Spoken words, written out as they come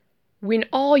When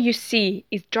all you see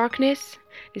is darkness,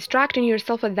 distracting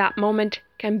yourself at that moment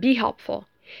can be helpful.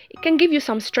 It can give you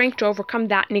some strength to overcome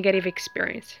that negative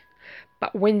experience.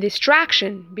 But when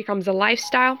distraction becomes a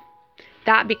lifestyle,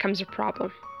 that becomes a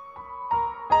problem.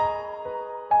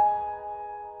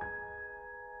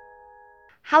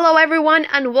 Hello everyone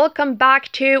and welcome back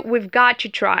to We've Got to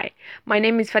Try. My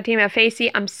name is Fatima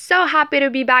Faisi. I'm so happy to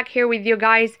be back here with you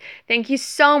guys. Thank you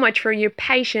so much for your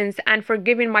patience and for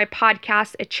giving my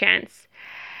podcast a chance.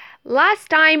 Last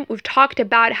time we've talked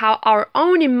about how our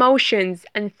own emotions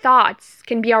and thoughts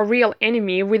can be our real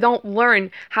enemy if we don't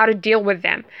learn how to deal with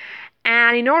them.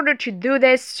 And in order to do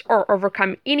this or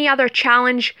overcome any other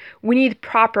challenge, we need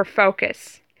proper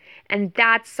focus. And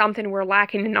that's something we're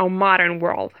lacking in our modern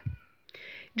world.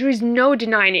 There is no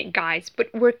denying it, guys, but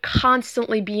we're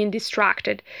constantly being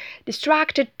distracted.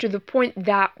 Distracted to the point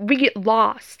that we get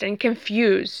lost and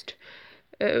confused.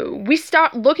 We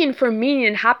start looking for meaning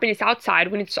and happiness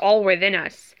outside when it's all within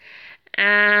us.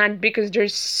 And because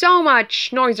there's so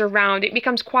much noise around, it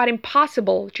becomes quite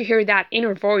impossible to hear that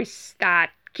inner voice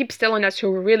that keeps telling us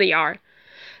who we really are.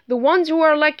 The ones who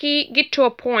are lucky get to a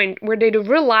point where they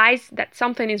realize that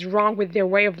something is wrong with their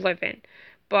way of living.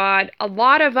 But a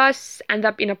lot of us end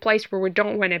up in a place where we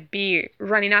don't want to be,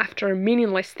 running after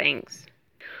meaningless things.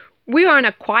 We are in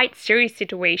a quite serious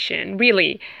situation,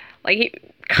 really.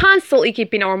 Constantly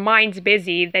keeping our minds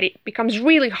busy that it becomes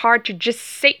really hard to just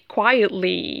sit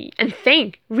quietly and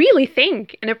really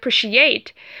think and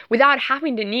appreciate without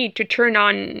having the need to turn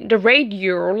on the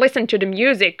radio or listen to the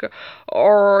music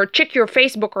or check your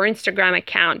Facebook or Instagram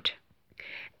account.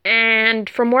 And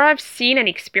from what I've seen and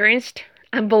experienced,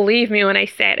 and believe me when I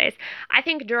say this, I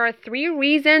think there are 3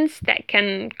 reasons that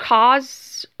can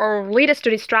cause or lead us to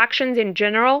distractions in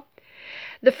general.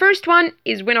 The first one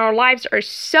is when our lives are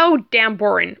so damn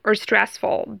boring or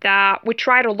stressful that we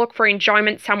try to look for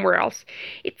enjoyment somewhere else.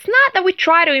 It's not that we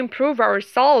try to improve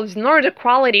ourselves nor the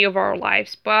quality of our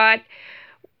lives, but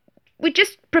we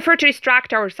just prefer to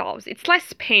distract ourselves. It's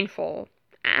less painful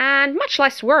and much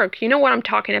less work. You know what I'm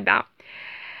talking about.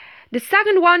 The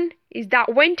second one is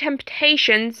that when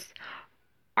temptations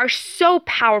are so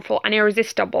powerful and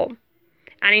irresistible,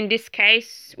 and in this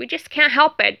case, we just can't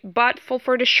help it but fall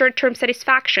for the short-term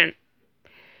satisfaction.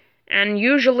 And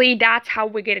usually that's how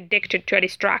we get addicted to a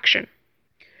distraction.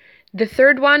 The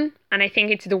third one, and I think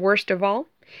it's the worst of all,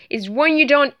 is when you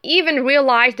don't even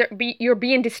realize that you're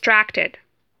being distracted.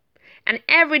 And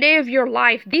every day of your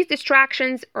life, these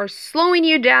distractions are slowing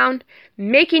you down,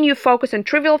 making you focus on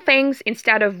trivial things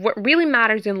instead of what really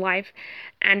matters in life.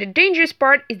 And the dangerous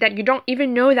part is that you don't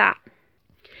even know that.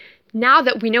 Now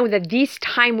that we know that these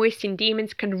time-wasting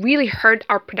demons can really hurt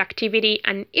our productivity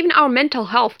and even our mental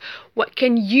health, what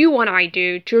can you and I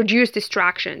do to reduce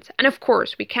distractions? And of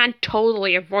course, we can't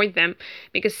totally avoid them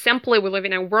because simply we live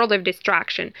in a world of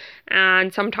distraction.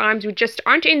 And sometimes we just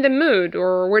aren't in the mood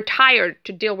or we're tired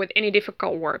to deal with any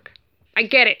difficult work. I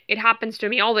get it. It happens to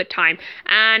me all the time.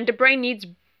 And the brain needs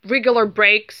regular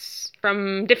breaks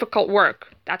from difficult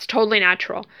work. That's totally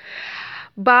natural.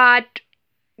 But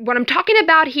what I'm talking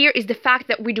about here is the fact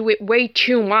that we do it way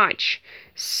too much.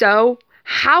 So,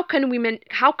 how can we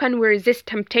resist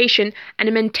temptation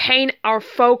and maintain our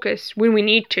focus when we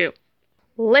need to?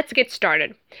 Let's get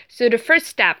started. So the first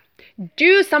step,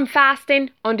 do some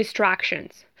fasting on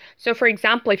distractions. So for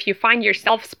example, if you find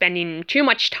yourself spending too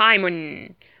much time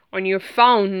on your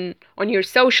phone, on your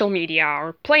social media,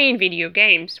 or playing video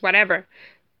games, whatever,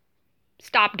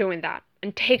 stop doing that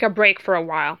and take a break for a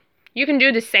while. You can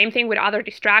do the same thing with other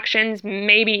distractions.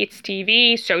 Maybe it's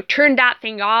TV, so turn that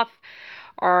thing off.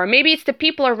 Or maybe it's the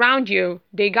people around you.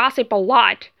 They gossip a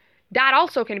lot. That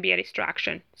also can be a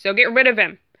distraction. So get rid of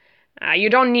them. You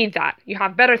don't need that. You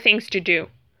have better things to do.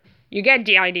 You get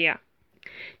the idea.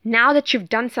 Now that you've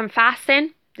done some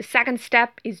fasting, the second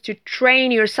step is to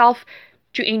train yourself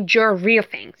to enjoy real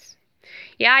things.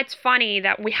 Yeah, it's funny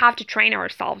that we have to train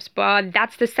ourselves, but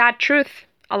that's the sad truth.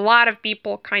 A lot of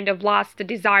people kind of lost the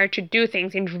desire to do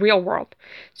things in the real world.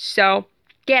 So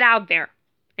get out there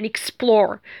and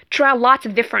explore. Try lots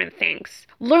of different things.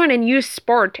 Learn a new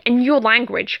sport, a new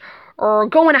language, or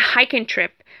go on a hiking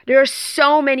trip. There are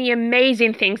so many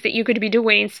amazing things that you could be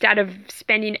doing instead of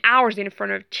spending hours in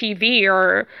front of TV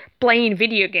or playing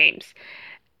video games.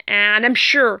 And I'm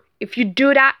sure if you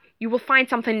do that, you will find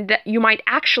something that you might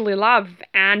actually love,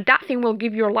 and that thing will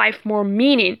give your life more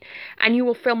meaning, and you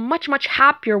will feel much, much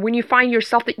happier when you find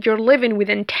yourself that you're living with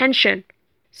intention.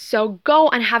 So go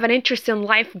and have an interesting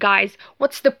life, guys.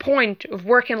 What's the point of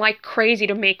working like crazy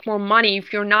to make more money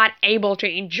if you're not able to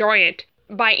enjoy it?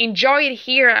 By enjoy it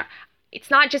here,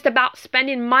 it's not just about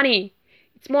spending money.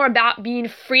 It's more about being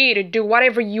free to do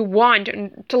whatever you want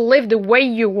and to live the way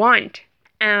you want.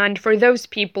 And for those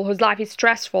people whose life is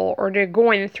stressful or they're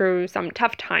going through some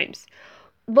tough times,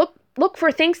 look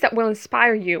for things that will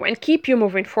inspire you and keep you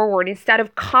moving forward instead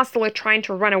of constantly trying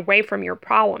to run away from your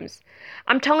problems.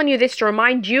 I'm telling you this to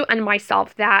remind you and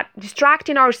myself that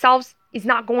distracting ourselves is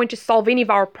not going to solve any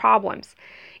of our problems.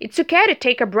 It's okay to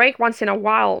take a break once in a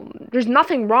while. There's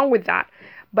nothing wrong with that.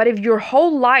 But if your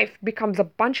whole life becomes a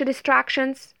bunch of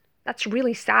distractions, that's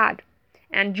really sad.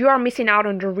 And you are missing out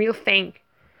on the real thing.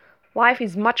 Life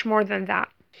is much more than that.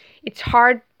 It's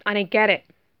hard, and I get it.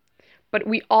 But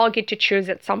we all get to choose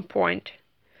at some point.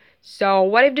 So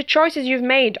what if the choices you've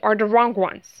made are the wrong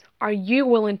ones? Are you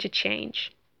willing to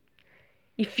change?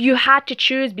 If you had to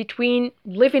choose between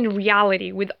living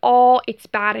reality with all its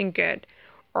bad and good,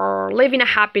 or living a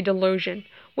happy delusion,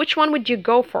 which one would you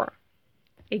go for?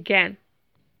 Again,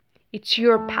 it's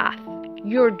your path,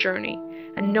 your journey,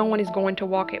 and no one is going to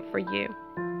walk it for you.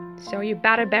 So you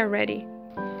better be ready.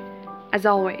 As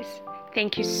always,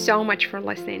 thank you so much for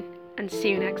listening, and see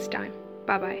you next time.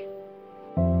 Bye-bye.